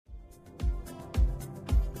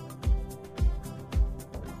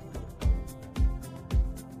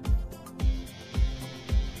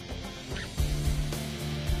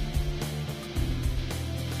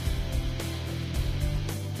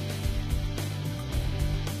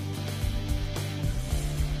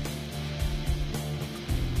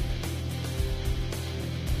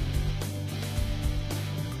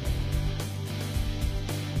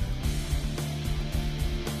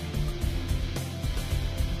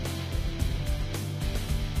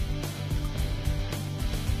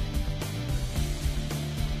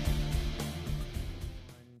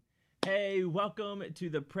welcome to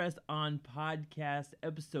the Press On Podcast,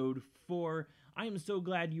 episode 4. I am so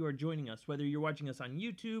glad you are joining us, whether you're watching us on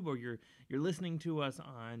YouTube or you're listening to us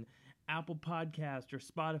on Apple Podcast or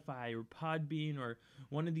Spotify or Podbean or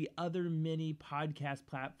one of the other many podcast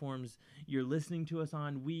platforms you're listening to us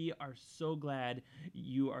on. We are so glad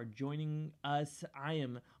you are joining us. I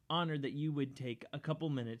am honored that you would take a couple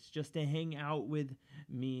minutes just to hang out with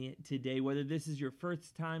me today, whether this is your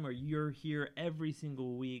first time or you're here every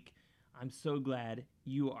single week. I'm so glad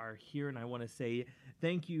you are here, and I want to say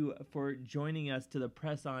thank you for joining us to the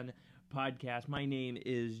Press On Podcast. My name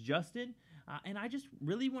is Justin, and I just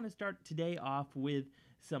really want to start today off with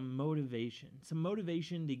some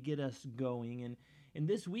motivation to get us going. And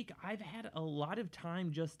this week, I've had a lot of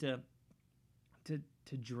time just to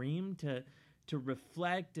dream, to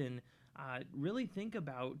reflect, and really think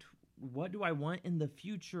about what do I want in the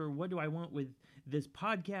future? What do I want with this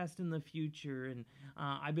podcast in the future? And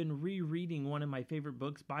I've been rereading one of my favorite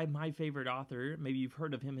books by my favorite author. Maybe you've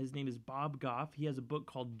heard of him. His name is Bob Goff. He has a book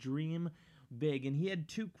called Dream Big. And he had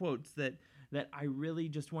two quotes that I really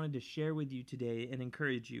just wanted to share with you today and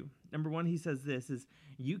encourage you. Number one, he says this is,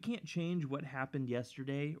 you can't change what happened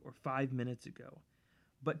yesterday or 5 minutes ago,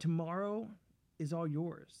 but tomorrow is all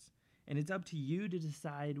yours. And it's up to you to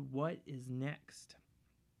decide what is next.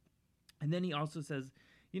 And then he also says,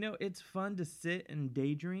 it's fun to sit and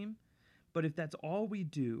daydream, but if that's all we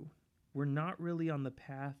do, we're not really on the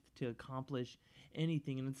path to accomplish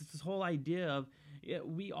anything. And it's this whole idea of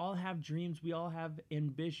we all have dreams, we all have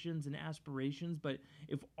ambitions and aspirations, but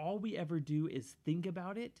if all we ever do is think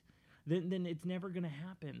about it, then it's never going to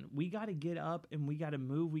happen. We got to get up and we got to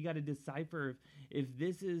move. We got to decipher if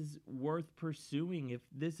this is worth pursuing, if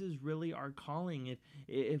this is really our calling,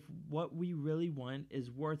 if what we really want is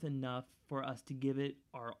worth enough for us to give it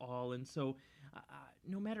our all. And so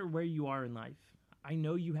no matter where you are in life, I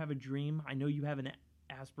know you have a dream. I know you have an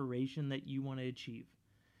aspiration that you want to achieve.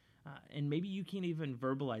 And maybe you can't even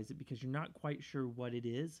verbalize it because you're not quite sure what it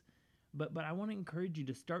is. But I want to encourage you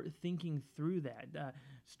to start thinking through that.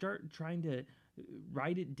 Start trying to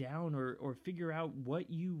write it down or figure out what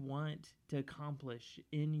you want to accomplish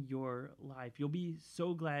in your life. You'll be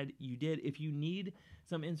so glad you did. If you need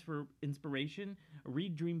some inspiration,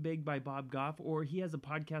 read Dream Big by Bob Goff, or he has a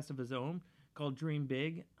podcast of his own called Dream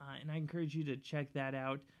Big, and I encourage you to check that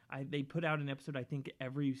out. They put out an episode, I think,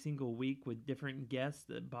 every single week with different guests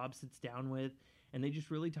that Bob sits down with, and they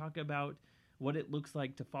just really talk about what it looks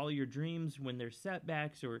like to follow your dreams when there's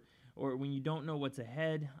setbacks or when you don't know what's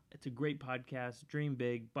ahead. It's a great podcast. Dream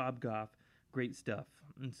Big, Bob Goff, great stuff.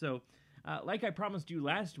 And so, like I promised you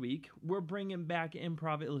last week, we're bringing back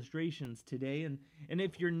improv illustrations today. And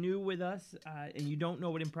if you're new with us and you don't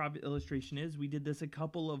know what improv illustration is, we did this a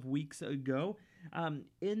couple of weeks ago.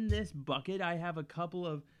 In this bucket, I have a couple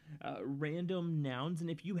of random nouns. And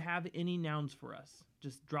if you have any nouns for us,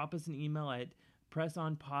 just drop us an email at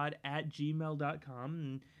pressonpod@gmail.com,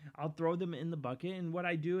 and I'll throw them in the bucket. And what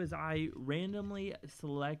I do is I randomly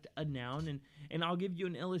select a noun, and I'll give you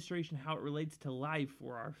an illustration how it relates to life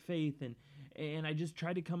or our faith, and I just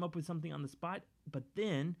try to come up with something on the spot. But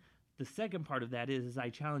then the second part of that is I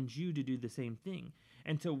challenge you to do the same thing.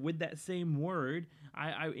 And so with that same word,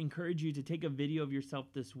 I encourage you to take a video of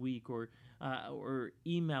yourself this week, or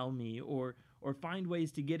email me, or find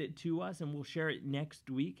ways to get it to us, and we'll share it next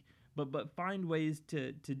week. But find ways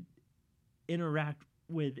to interact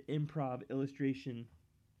with improv illustration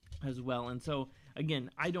as well. And so, again,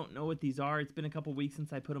 I don't know what these are. It's been a couple weeks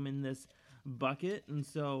since I put them in this bucket. And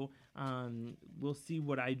so we'll see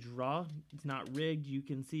what I draw. It's not rigged. You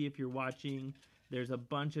can see if you're watching. There's a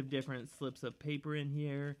bunch of different slips of paper in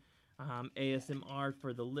here. ASMR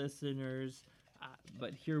for the listeners.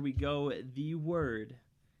 But here we go. The word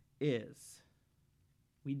is...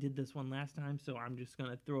 We did this one last time, so I'm just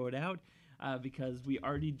going to throw it out because we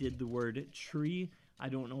already did the word tree. I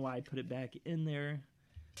don't know why I put it back in there.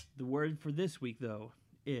 The word for this week, though,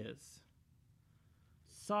 is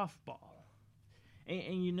softball.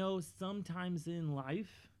 And sometimes in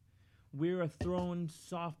life, we're thrown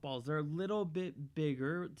softballs. They're a little bit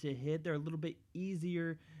bigger to hit. They're a little bit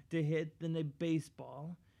easier to hit than a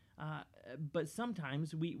baseball. But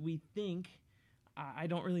sometimes we think, I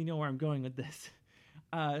don't really know where I'm going with this.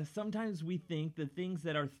 Sometimes we think the things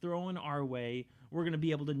that are thrown our way, we're going to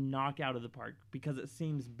be able to knock out of the park because it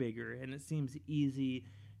seems bigger and it seems easy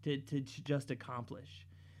to just accomplish.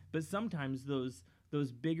 But sometimes those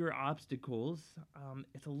bigger obstacles,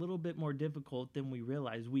 it's a little bit more difficult than we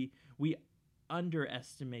realize. We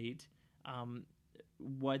underestimate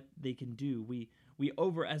what they can do. We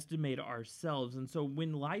overestimate ourselves. And so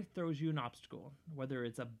when life throws you an obstacle, whether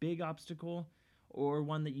it's a big obstacle or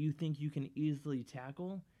one that you think you can easily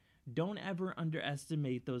tackle, don't ever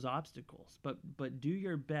underestimate those obstacles, but do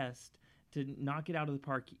your best to knock it out of the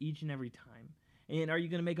park each and every time. And are you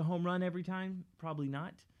going to make a home run every time? Probably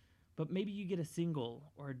not. But maybe you get a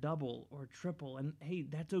single or a double or a triple, and hey,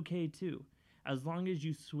 that's okay too. As long as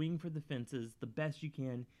you swing for the fences the best you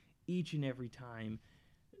can each and every time.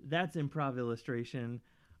 That's improv illustration.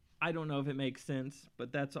 I don't know if it makes sense,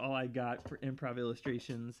 but that's all I got for improv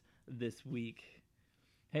illustrations this week.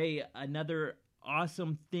 Hey, another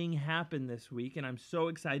awesome thing happened this week, and I'm so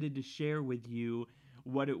excited to share with you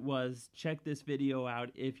what it was. Check this video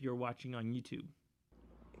out if you're watching on YouTube.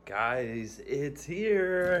 Guys, it's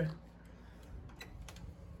here.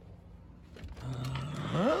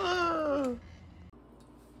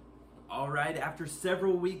 All right, after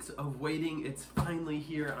several weeks of waiting, it's finally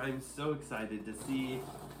here. I'm so excited to see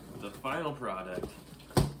the final product.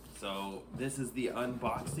 So this is the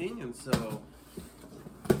unboxing, and so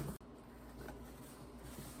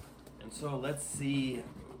let's see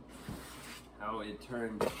how it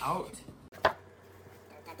turned out.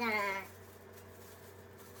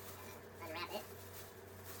 Unwrap it.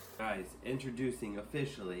 Guys, introducing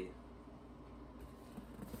officially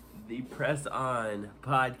the Press On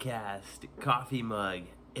Podcast coffee mug.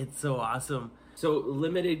 It's so awesome. So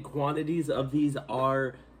limited quantities of these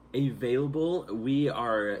are available. We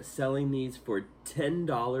are selling these for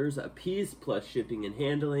 $10 a piece plus shipping and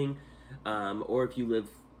handling. Or if you live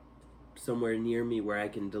somewhere near me where I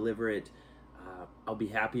can deliver it, I'll be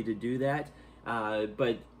happy to do that.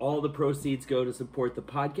 But all the proceeds go to support the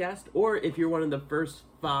podcast. Or if you're one of the first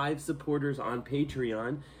 5 supporters on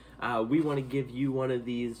Patreon, we want to give you one of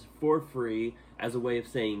these for free as a way of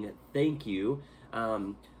saying thank you.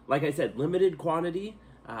 Like I said, limited quantity.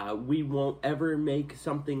 We won't ever make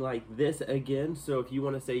something like this again. So if you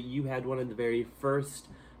want to say you had one of the very first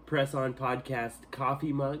Press On Podcast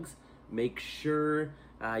coffee mugs, make sure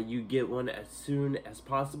you get one as soon as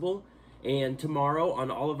possible. And tomorrow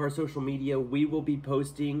on all of our social media, we will be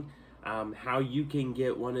posting how you can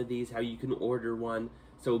get one of these, how you can order one.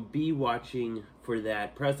 So be watching for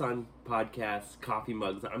that. Press On Podcast coffee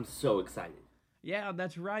mugs. I'm so excited. Yeah,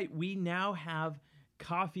 that's right. We now have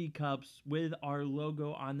coffee cups with our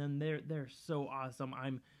logo on them. They're so awesome.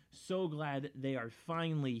 I'm so glad they are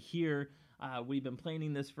finally here. We've been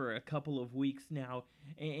planning this for a couple of weeks now.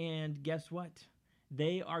 And guess what?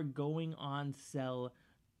 They are going on sale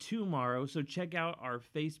tomorrow. So check out our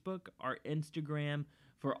Facebook, our Instagram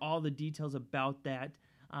for all the details about that.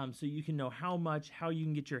 So you can know how you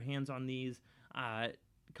can get your hands on these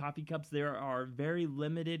coffee cups. There are very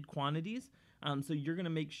limited quantities. So you're going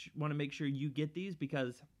to want to make sure you get these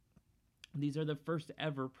because these are the first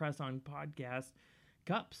ever Press On Podcast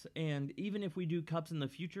cups. And even if we do cups in the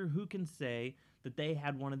future, who can say that they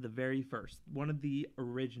had one of the very first, one of the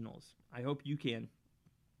originals? I hope you can.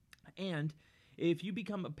 And if you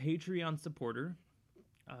become a Patreon supporter,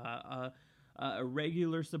 a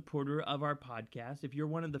regular supporter of our podcast, if you're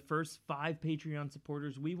one of the first 5 Patreon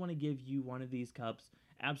supporters, we want to give you one of these cups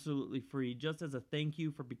absolutely free, just as a thank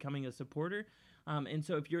you for becoming a supporter. And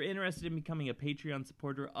so if you're interested in becoming a Patreon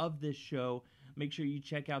supporter of this show, make sure you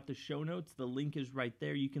check out the show notes. The link is right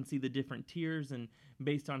there. You can see the different tiers, and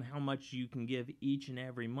based on how much you can give each and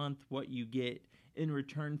every month, what you get in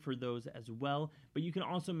return for those as well. But you can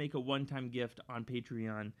also make a one-time gift on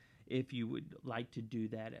Patreon if you would like to do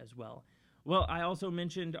that as well. Well, I also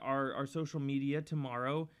mentioned our social media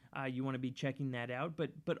tomorrow. You want to be checking that out,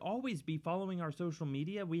 but always be following our social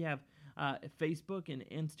media. We have Facebook and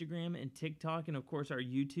Instagram and TikTok and, of course, our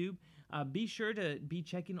YouTube. Be sure to be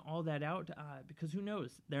checking all that out because who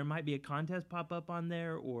knows? There might be a contest pop up on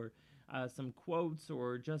there or some quotes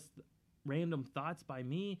or just random thoughts by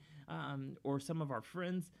me or some of our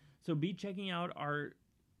friends. So be checking out our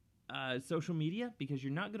social media because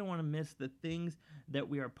you're not going to want to miss the things that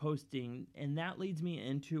we are posting. And that leads me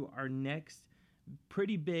into our next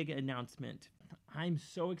pretty big announcement. I'm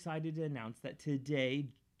so excited to announce that today,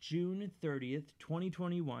 June 30th,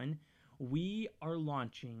 2021, we are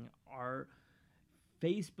launching our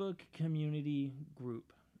Facebook community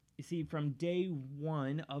group. You see, from day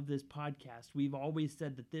one of this podcast, we've always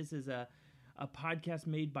said that this is a podcast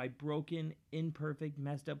made by broken, imperfect,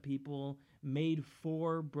 messed up people, made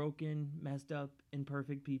for broken, messed up,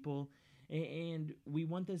 imperfect people. And we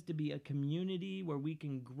want this to be a community where we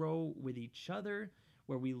can grow with each other,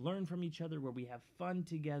 where we learn from each other, where we have fun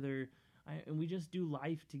together, and we just do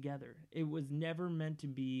life together. It was never meant to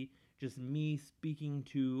be just me speaking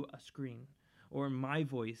to a screen or my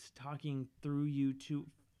voice talking through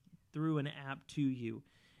an app to you.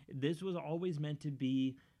 This was always meant to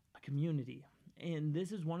be a community. And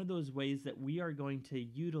this is one of those ways that we are going to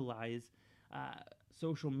utilize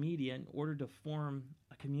social media in order to form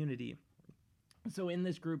a community. So in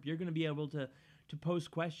this group, you're going to be able to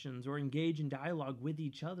post questions or engage in dialogue with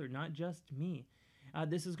each other, not just me.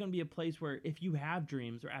 This is going to be a place where if you have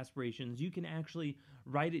dreams or aspirations, you can actually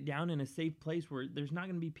write it down in a safe place where there's not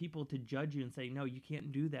going to be people to judge you and say, no, you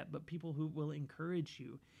can't do that, but people who will encourage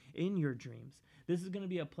you in your dreams. This is going to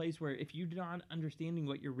be a place where if you're not understanding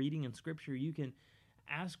what you're reading in Scripture, you can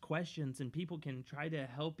ask questions and people can try to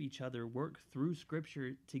help each other work through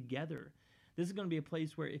Scripture together. This is going to be a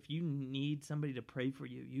place where if you need somebody to pray for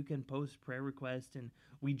you, you can post prayer requests and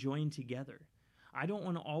we join together. I don't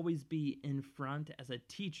want to always be in front as a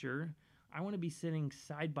teacher. I want to be sitting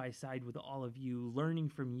side by side with all of you, learning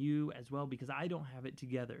from you as well, because I don't have it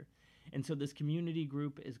together. And so this community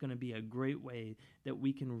group is going to be a great way that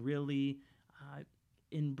we can really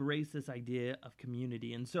embrace this idea of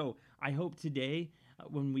community. And so I hope today,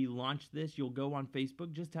 when we launch this, you'll go on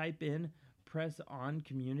Facebook, just type in Press On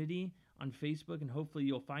Community on Facebook, and hopefully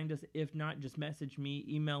you'll find us. If not, just message me,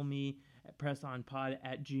 email me at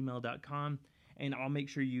pressonpod@gmail.com, and I'll make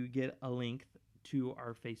sure you get a link to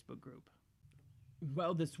our Facebook group.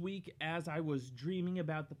 Well, this week, as I was dreaming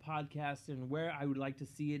about the podcast and where I would like to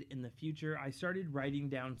see it in the future, I started writing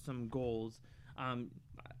down some goals.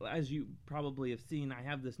 As you probably have seen, I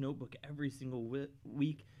have this notebook every single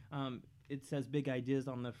week. It says big ideas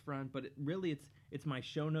on the front, but it's my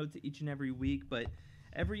show notes each and every week. But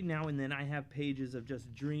every now and then I have pages of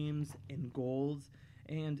just dreams and goals.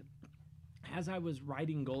 And as I was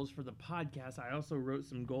writing goals for the podcast, I also wrote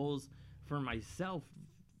some goals for myself,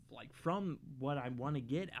 like from what I want to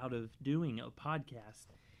get out of doing a podcast.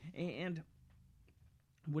 And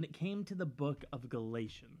when it came to the book of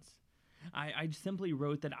Galatians, I simply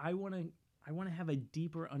wrote that I want to have a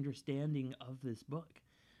deeper understanding of this book,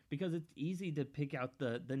 because it's easy to pick out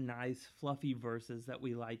the nice fluffy verses that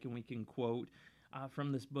we like and we can quote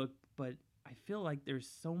from this book, but I feel like there's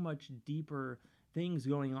so much deeper things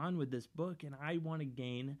going on with this book, and I want to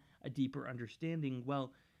gain a deeper understanding.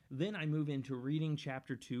 Well, then I move into reading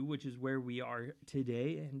chapter 2, which is where we are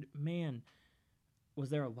today, and man,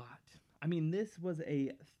 was there a lot. I mean, this was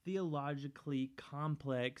a theologically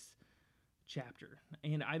complex chapter,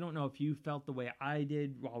 and I don't know if you felt the way I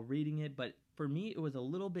did while reading it, but for me, it was a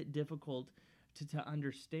little bit difficult to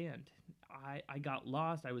understand. I got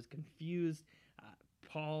lost. I was confused.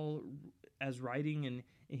 Paul, as writing, and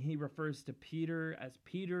he refers to Peter as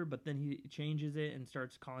Peter, but then he changes it and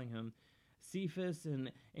starts calling him Cephas,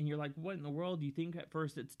 and you're like, what in the world? You think at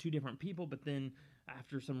first it's two different people, but then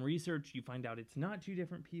after some research, you find out it's not two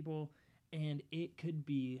different people, and it could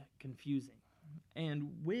be confusing.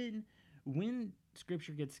 And when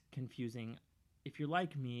Scripture gets confusing, if you're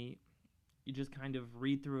like me, you just kind of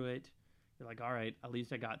read through it. You're like, all right, at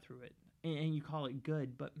least I got through it. And you call it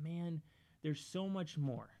good. But man, there's so much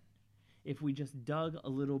more if we just dug a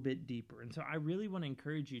little bit deeper. And so I really want to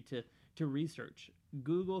encourage you to research.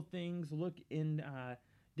 Google things, look in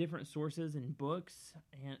different sources and books.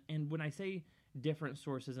 And when I say different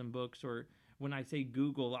sources and books, or when I say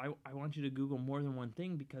Google, I want you to Google more than one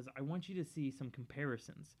thing, because I want you to see some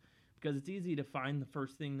comparisons. Because it's easy to find the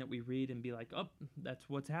first thing that we read and be like, oh, that's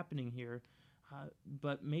what's happening here.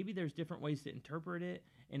 But maybe there's different ways to interpret it.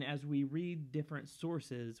 And as we read different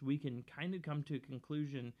sources, we can kind of come to a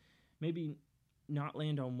conclusion, maybe not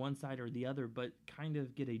land on one side or the other, but kind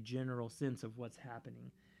of get a general sense of what's happening.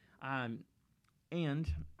 And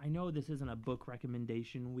I know this isn't a book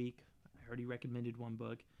recommendation week. I already recommended one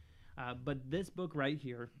book. But this book right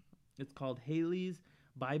here, it's called Haley's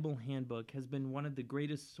Bible Handbook, has been one of the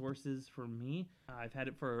greatest sources for me. I've had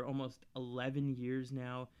it for almost 11 years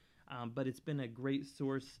now, but it's been a great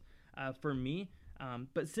source for me.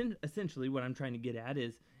 But essentially what I'm trying to get at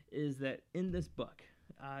is that in this book,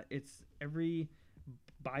 it's every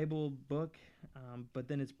Bible book, but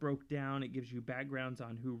then it's broke down. It gives you backgrounds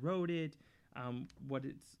on who wrote it, what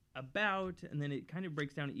it's about, and then it kind of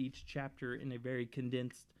breaks down each chapter in a very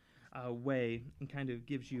condensed way and kind of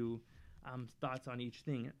gives you thoughts on each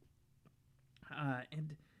thing.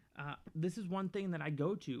 And this is one thing that I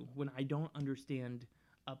go to when I don't understand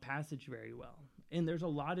a passage very well. And there's a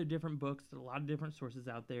lot of different books, a lot of different sources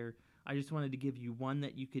out there. I just wanted to give you one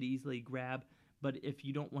that you could easily grab. But if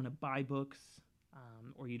you don't want to buy books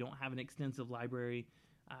or you don't have an extensive library,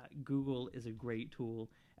 Google is a great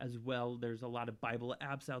tool as well. There's a lot of Bible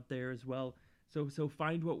apps out there as well. So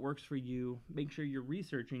find what works for you. Make sure you're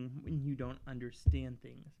researching when you don't understand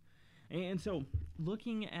things. And so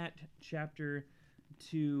looking at chapter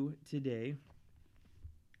 2 today,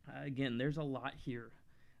 again, there's a lot here.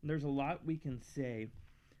 There's a lot we can say.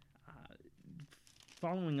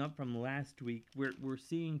 following up from last week, we're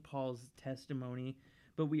seeing Paul's testimony,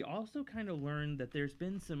 but we also kind of learned that there's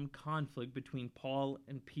been some conflict between Paul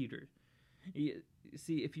and Peter.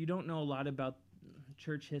 See, if you don't know a lot about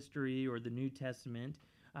church history or the New Testament,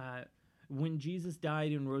 when Jesus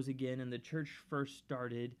died and rose again and the church first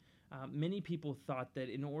started, many people thought that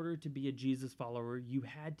in order to be a Jesus follower, you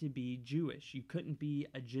had to be Jewish. You couldn't be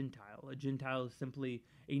a Gentile. A Gentile is simply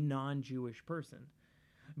a non-Jewish person.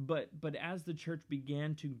 But as the church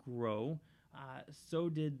began to grow, so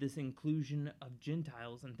did this inclusion of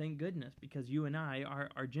Gentiles. And thank goodness, because you and I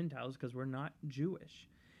are Gentiles because we're not Jewish.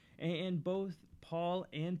 And both Paul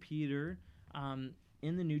and Peter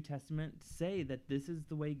in the New Testament say that this is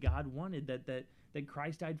the way God wanted, that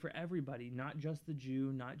Christ died for everybody, not just the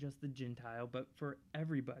Jew, not just the Gentile, but for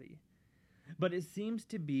everybody. But it seems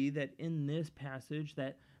to be that in this passage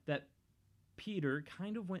that Peter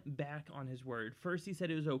kind of went back on his word. First he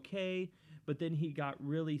said it was okay, but then he got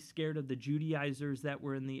really scared of the Judaizers that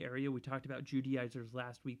were in the area. We talked about Judaizers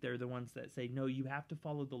last week. They're the ones that say, no, you have to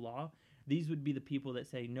follow the law. These would be the people that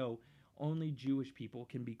say, no, only Jewish people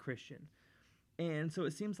can be Christian. And so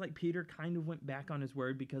it seems like Peter kind of went back on his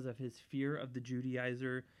word because of his fear of the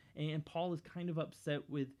Judaizer. And Paul is kind of upset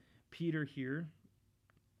with Peter here.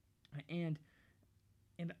 And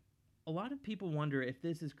a lot of people wonder if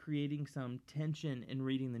this is creating some tension in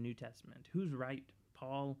reading the New Testament. Who's right,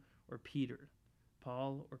 Paul or Peter?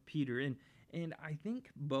 Paul or Peter? And I think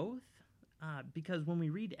both, because when we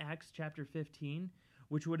read Acts chapter 15,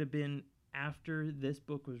 which would have been after this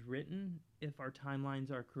book was written, if our timelines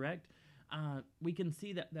are correct, we can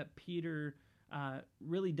see that Peter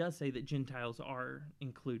really does say that Gentiles are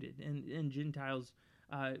included, and Gentiles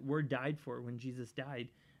were died for when Jesus died.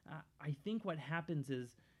 I think what happens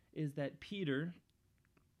is that Peter,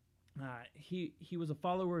 he was a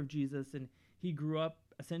follower of Jesus, and he grew up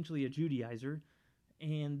essentially a Judaizer,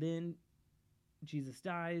 and then Jesus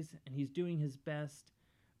dies, and he's doing his best,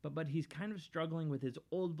 but he's kind of struggling with his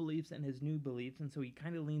old beliefs and his new beliefs, and so he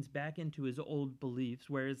kind of leans back into his old beliefs,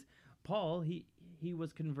 whereas Paul, he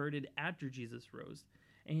was converted after Jesus rose,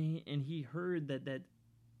 and he heard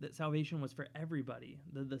that salvation was for everybody,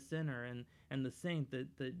 the sinner and the saint,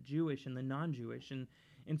 the Jewish and the non-Jewish, and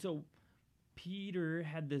so Peter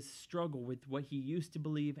had this struggle with what he used to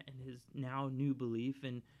believe and his now new belief,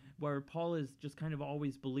 and where Paul has just kind of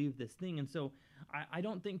always believed this thing. And so I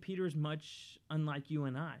don't think Peter's much unlike you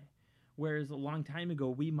and I, whereas a long time ago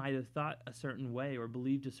we might have thought a certain way or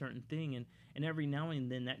believed a certain thing, and every now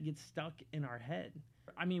and then that gets stuck in our head.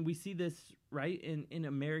 I mean, we see this, right, in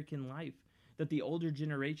American life, that the older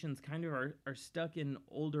generations kind of are stuck in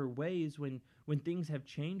older ways when things have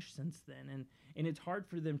changed since then, and it's hard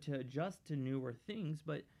for them to adjust to newer things,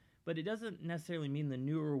 but it doesn't necessarily mean the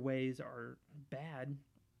newer ways are bad.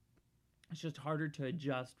 It's just harder to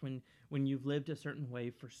adjust when you've lived a certain way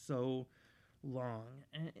for so long.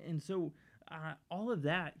 And so all of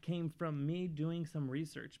that came from me doing some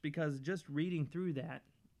research, because just reading through that,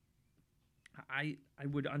 I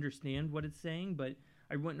would understand what it's saying, but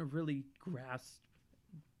I wouldn't have really grasped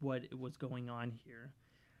what was going on here.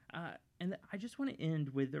 And I just want to end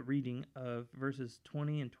with a reading of verses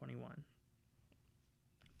 20 and 21.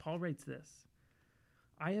 Paul writes this: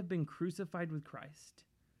 I have been crucified with Christ,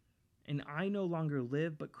 and I no longer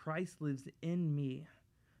live, but Christ lives in me.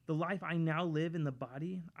 The life I now live in the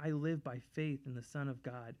body, I live by faith in the Son of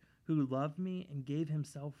God, who loved me and gave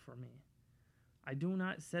himself for me. I do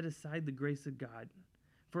not set aside the grace of God,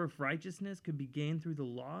 for if righteousness could be gained through the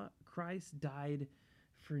law, Christ died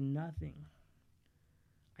for nothing.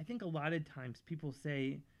 I think a lot of times people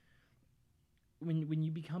say, when you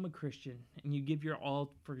become a Christian and you give your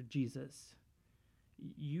all for Jesus,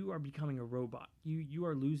 you are becoming a robot. You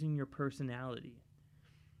are losing your personality.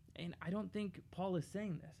 And I don't think Paul is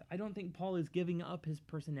saying this. I don't think Paul is giving up his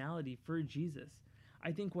personality for Jesus.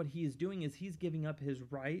 I think what he is doing is he's giving up his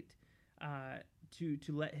right to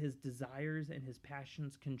let his desires and his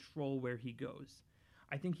passions control where he goes.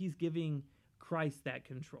 I think he's giving Christ that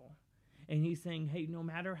control. And he's saying, hey, no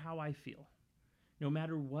matter how I feel, no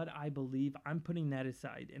matter what I believe, I'm putting that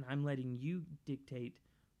aside, and I'm letting you dictate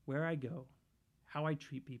where I go, how I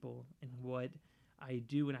treat people, and what I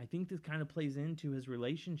do. And I think this kind of plays into his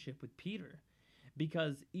relationship with Peter,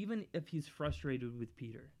 because even if he's frustrated with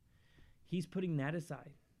Peter, he's putting that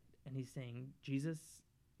aside, and he's saying, Jesus,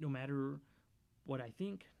 no matter what I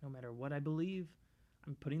think, no matter what I believe,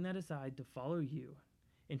 I'm putting that aside to follow you,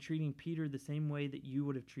 and treating Peter the same way that you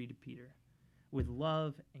would have treated Peter, with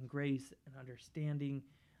love and grace and understanding.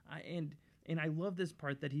 And I love this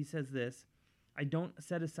part that he says this: I don't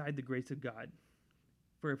set aside the grace of God.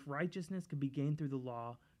 For if righteousness could be gained through the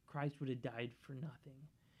law, Christ would have died for nothing.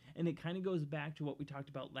 And it kind of goes back to what we talked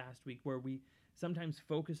about last week, where we sometimes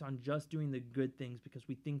focus on just doing the good things because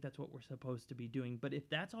we think that's what we're supposed to be doing. But if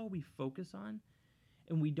that's all we focus on,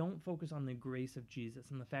 and we don't focus on the grace of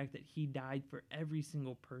Jesus and the fact that he died for every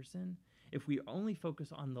single person, if we only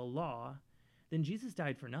focus on the law, then Jesus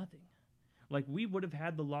died for nothing. Like, we would have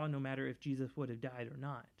had the law no matter if Jesus would have died or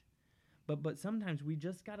not. But sometimes we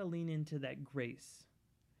just got to lean into that grace.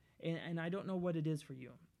 And I don't know what it is for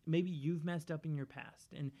you. Maybe you've messed up in your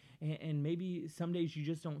past, and maybe some days you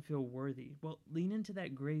just don't feel worthy. Well, lean into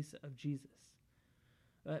that grace of Jesus.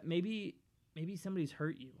 Maybe somebody's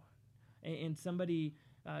hurt you, and somebody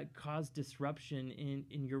caused disruption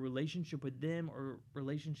in your relationship with them or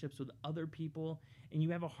relationships with other people, and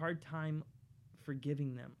you have a hard time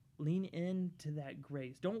forgiving them. Lean into that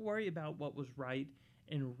grace. Don't worry about what was right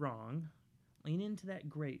and wrong. Lean into that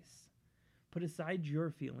grace. Put aside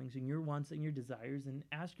your feelings and your wants and your desires and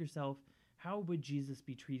ask yourself, how would Jesus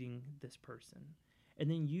be treating this person?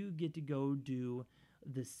 And then you get to go do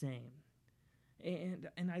the same.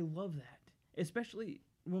 And I love that, especially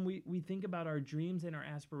when we think about our dreams and our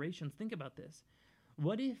aspirations. Think about this.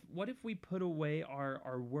 What if we put away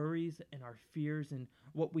our worries and our fears and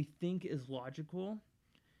what we think is logical,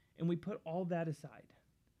 and we put all that aside,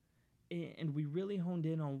 and we really honed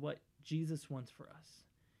in on what Jesus wants for us,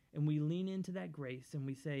 and we lean into that grace, and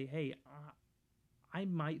we say, hey, I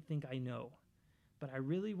might think I know, but I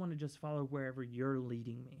really want to just follow wherever you're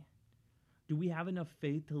leading me. Do we have enough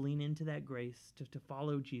faith to lean into that grace, to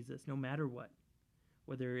follow Jesus no matter what?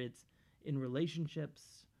 Whether it's in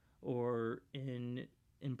relationships or in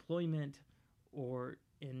employment or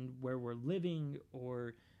in where we're living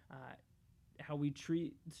or how we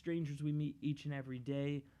treat strangers we meet each and every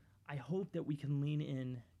day. I hope that we can lean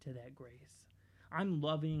in to that grace. I'm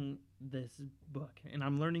loving this book, and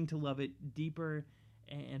I'm learning to love it deeper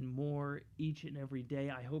and more each and every day.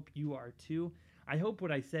 I hope you are too. I hope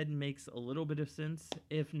what I said makes a little bit of sense.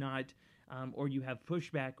 If not, or you have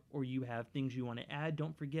pushback or you have things you want to add,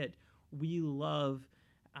 don't forget, we love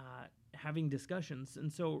having discussions.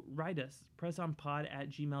 And so write us,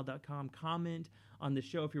 pressonpod@gmail.com. Comment on the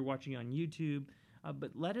show if you're watching on YouTube.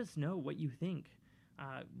 But let us know what you think.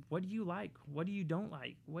 What do you like? What do you don't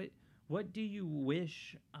like? What do you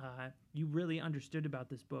wish you really understood about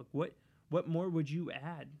this book? What more would you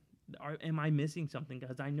add? Am I missing something?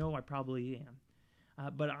 Because I know I probably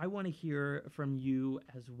am. But I want to hear from you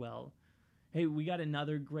as well. Hey, we got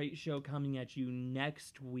another great show coming at you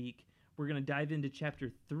next week. We're going to dive into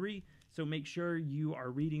chapter 3, so make sure you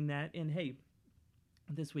are reading that. And hey,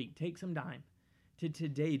 this week, take some time to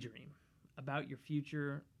daydream about your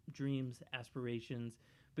future dreams, aspirations.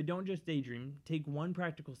 But don't just daydream. Take one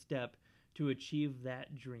practical step to achieve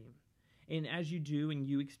that dream. And as you do and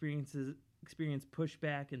you experience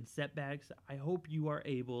pushback and setbacks, I hope you are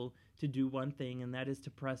able to do one thing, and that is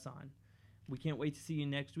to press on. We can't wait to see you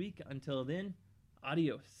next week. Until then,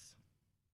 adios.